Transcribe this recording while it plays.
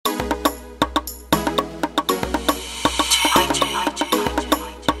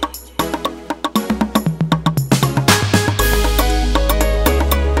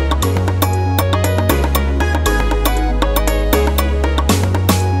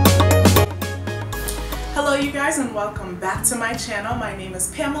guys, and welcome back to my channel. My name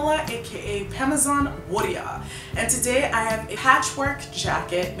is Pamela, aka Pamazon Warrior, and today I have a patchwork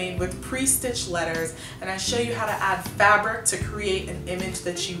jacket made with pre-stitched letters, and I show you how to add fabric to create an image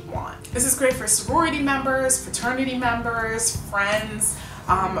that you want. This is great for sorority members, fraternity members, friends,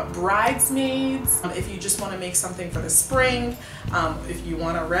 bridesmaids, if you just want to make something for the spring, if you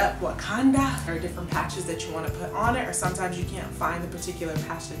want to rep Wakanda. There are different patches that you want to put on it, or sometimes you can't find the particular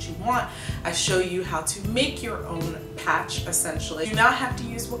patch that you want. I show you how to make your own patch essentially. You do not have to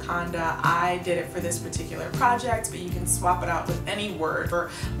use Wakanda. I did it for this particular project, but you can swap it out with any word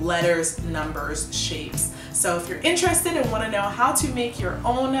for letters, numbers, shapes. So if you're interested and want to know how to make your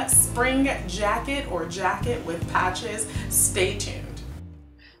own spring jacket or jacket with patches, stay tuned.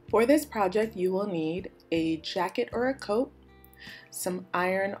 For this project, you will need a jacket or a coat, some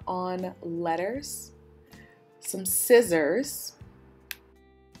iron-on letters, some scissors,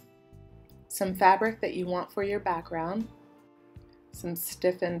 some fabric that you want for your background, some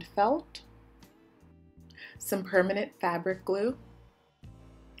stiffened felt, some permanent fabric glue,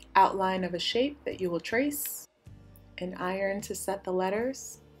 outline of a shape that you will trace, an iron to set the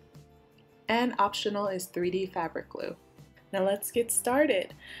letters, and optional is 3D fabric glue. Now let's get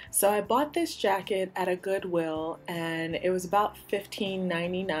started. So I bought this jacket at a Goodwill and it was about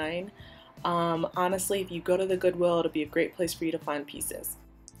 $15.99. Honestly, if you go to the Goodwill, it'll be a great place for you to find pieces.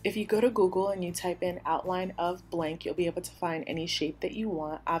 If you go to Google and you type in outline of blank, you'll be able to find any shape that you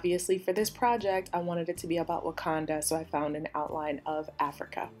want. Obviously for this project, I wanted it to be about Wakanda, so I found an outline of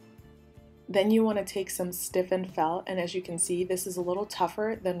Africa. Then you want to take some stiffened felt, and as you can see, this is a little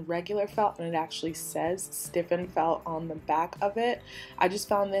tougher than regular felt, and it actually says stiffened felt on the back of it. I just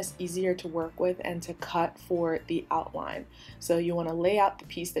found this easier to work with and to cut for the outline. So you want to lay out the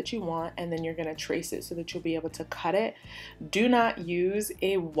piece that you want, and then you're going to trace it so that you'll be able to cut it. Do not use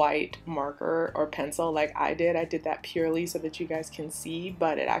a white marker or pencil like I did. I did that purely so that you guys can see,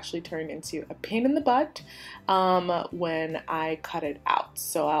 but it actually turned into a pain in the butt when I cut it out.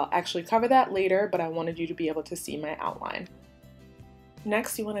 So I'll actually cover that later, but I wanted you to be able to see my outline.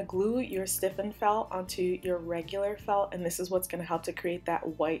 Next, you want to glue your stiffened felt onto your regular felt, and this is what's going to help to create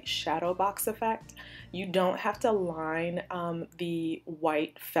that white shadow box effect. You don't have to line the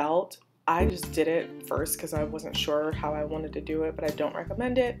white felt. I just did it first because I wasn't sure how I wanted to do it, but I don't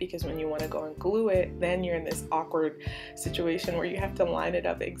recommend it because when you want to go and glue it, then you're in this awkward situation where you have to line it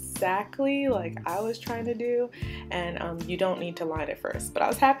up exactly like I was trying to do, and you don't need to line it first. But I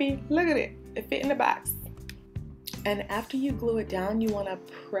was happy. Look at it. It fit in the box. And after you glue it down, you want to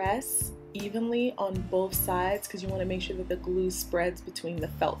press evenly on both sides because you want to make sure that the glue spreads between the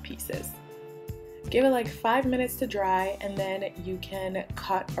felt pieces. Give it like 5 minutes to dry, and then you can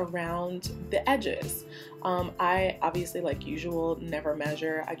cut around the edges. I obviously, like usual, never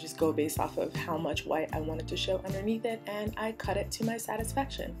measure. I just go based off of how much white I wanted to show underneath it, and I cut it to my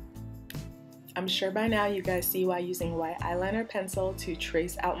satisfaction. I'm sure by now you guys see why using white eyeliner pencil to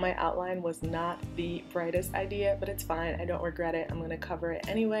trace out my outline was not the brightest idea, but it's fine. I don't regret it. I'm going to cover it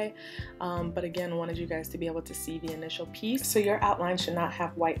anyway. But again, wanted you guys to be able to see the initial piece. So your outline should not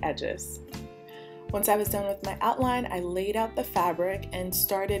have white edges. Once I was done with my outline, I laid out the fabric and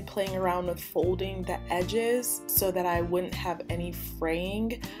started playing around with folding the edges so that I wouldn't have any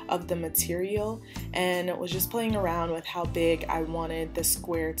fraying of the material, and was just playing around with how big I wanted the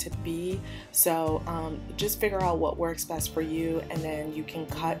square to be. So just figure out what works best for you, and then you can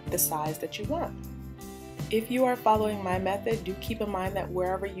cut the size that you want. If you are following my method, do keep in mind that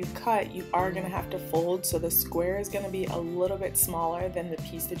wherever you cut, you are going to have to fold, so the square is going to be a little bit smaller than the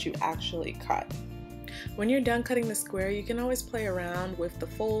piece that you actually cut. When you're done cutting the square, you can always play around with the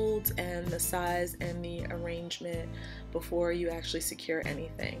folds and the size and the arrangement before you actually secure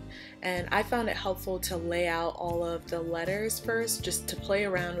anything. And I found it helpful to lay out all of the letters first, just to play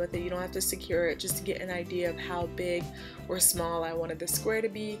around with it. You don't have to secure it, just to get an idea of how big or small I wanted the square to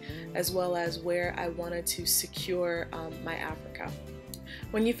be, as well as where I wanted to secure my Africa.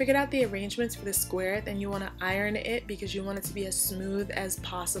 When you figured out the arrangements for the square, then you want to iron it because you want it to be as smooth as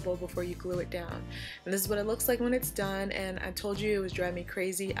possible before you glue it down. And this is what it looks like when it's done, and I told you it was driving me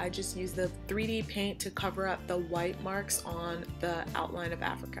crazy. I just used the 3D paint to cover up the white marks on the outline of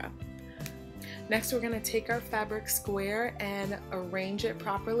Africa. Next, we're going to take our fabric square and arrange it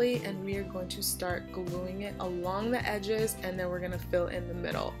properly, and we are going to start gluing it along the edges, and then we're going to fill in the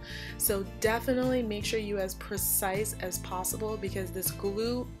middle. So definitely make sure you as precise as possible, because this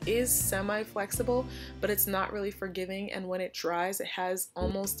glue is semi-flexible, but it's not really forgiving, and when it dries it has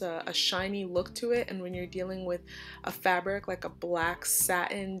almost a shiny look to it, and when you're dealing with a fabric like a black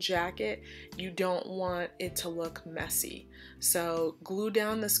satin jacket, you don't want it to look messy. So glue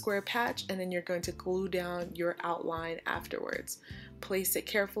down the square patch, and then you're going to glue down your outline afterwards. Place it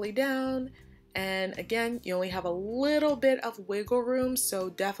carefully down, and again, you only have a little bit of wiggle room, so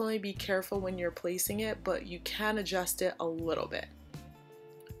definitely be careful when you're placing it, but you can adjust it a little bit.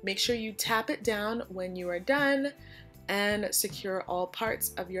 Make sure you tap it down when you are done and secure all parts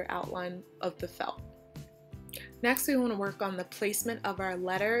of your outline of the felt. Next, we want to work on the placement of our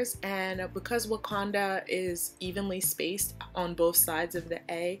letters, and because Wakanda is evenly spaced on both sides of the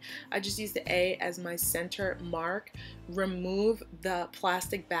A, I just use the A as my center mark, remove the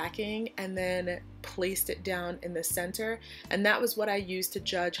plastic backing, and then placed it down in the center. And that was what I used to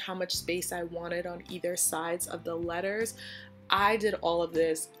judge how much space I wanted on either sides of the letters. I did all of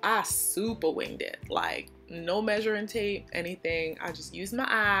this, I super winged it, like no measuring tape, anything. I just used my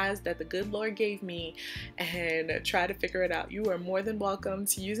eyes that the good Lord gave me and try to figure it out. You are more than welcome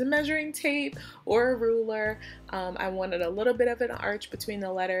to use a measuring tape or a ruler. I wanted a little bit of an arch between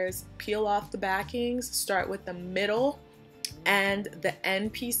the letters. Peel off the backings, start with the middle and the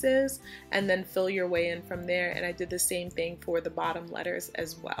end pieces, and then fill your way in from there. And I did the same thing for the bottom letters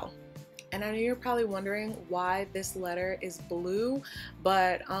as well. And I know you're probably wondering why this letter is blue,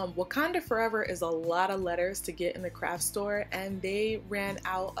 but Wakanda Forever is a lot of letters to get in the craft store, and they ran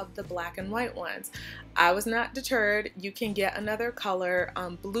out of the black and white ones. I was not deterred. You can get another color.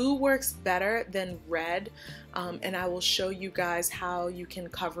 Blue works better than red, and I will show you guys how you can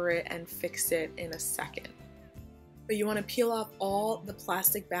cover it and fix it in a second. But you want to peel off all the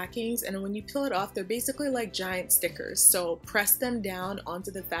plastic backings, and when you peel it off, they're basically like giant stickers. So press them down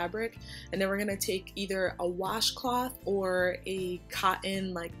onto the fabric, and then we're going to take either a washcloth or a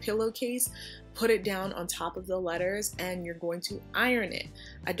cotton like pillowcase, put it down on top of the letters, and you're going to iron it.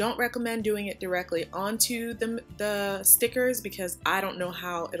 I don't recommend doing it directly onto the stickers because I don't know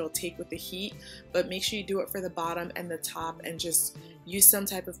how it'll take with the heat, but make sure you do it for the bottom and the top, and just use some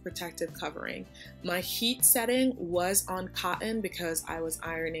type of protective covering. My heat setting was on cotton because I was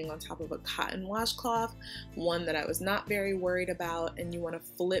ironing on top of a cotton washcloth, one that I was not very worried about. And you want to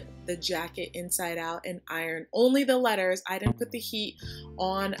flip the jacket inside out and iron only the letters. I didn't put the heat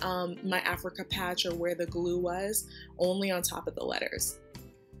on my Africa patch or where the glue was, only on top of the letters.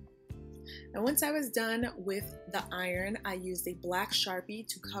 And once I was done with the iron, I used a black Sharpie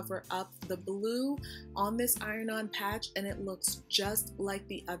to cover up the blue on this iron-on patch, and it looks just like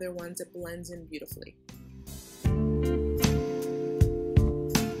the other ones. It blends in beautifully.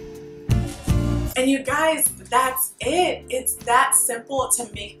 And you guys, that's it. It's that simple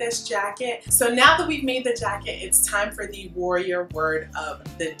to make this jacket. So now that we've made the jacket, it's time for the warrior word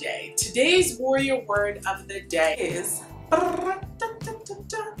of the day. Today's warrior word of the day is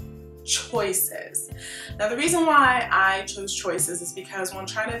choices. Now the reason why I chose choices is because when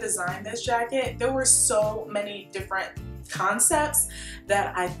trying to design this jacket, there were so many different concepts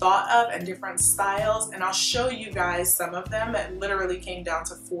that I thought of and different styles, and I'll show you guys some of them. It literally came down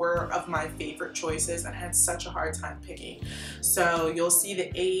to 4 of my favorite choices and I had such a hard time picking. So you'll see the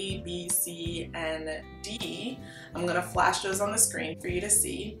A, B, C, and D. I'm gonna flash those on the screen for you to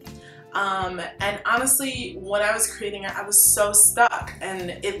see. And honestly, when I was creating it, I was so stuck,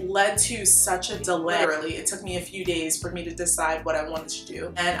 and it led to such a delay. Literally, it took me a few days for me to decide what I wanted to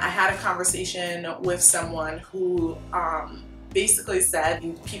do. And I had a conversation with someone who basically said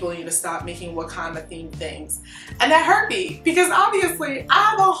people need to stop making Wakanda themed things. And that hurt me because obviously I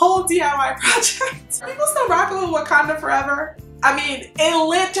have a whole DIY project. Are people still rocking with Wakanda Forever? I mean, it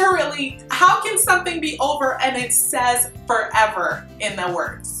literally, how can something be over and it says forever in the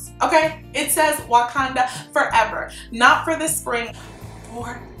words? Okay, it says Wakanda Forever, not for the spring,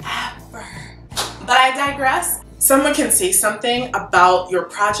 forever. But I digress. Someone can say something about your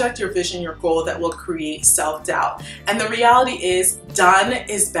project, your vision, your goal that will create self-doubt. And the reality is, done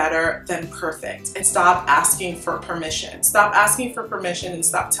is better than perfect. And stop asking for permission. Stop asking for permission and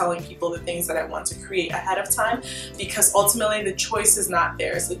stop telling people the things that I want to create ahead of time, because ultimately the choice is not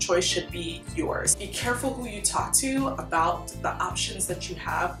theirs. The choice should be yours. Be careful who you talk to about the options that you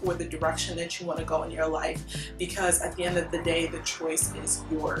have or the direction that you want to go in your life, because at the end of the day, the choice is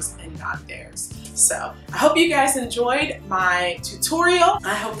yours and not theirs. So I hope you guys enjoyed my tutorial.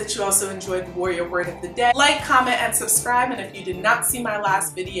 I hope that you also enjoyed the warrior word of the day. Like, comment, and subscribe. And if you did not see my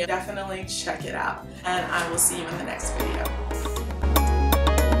last video, definitely check it out. And I will see you in the next video.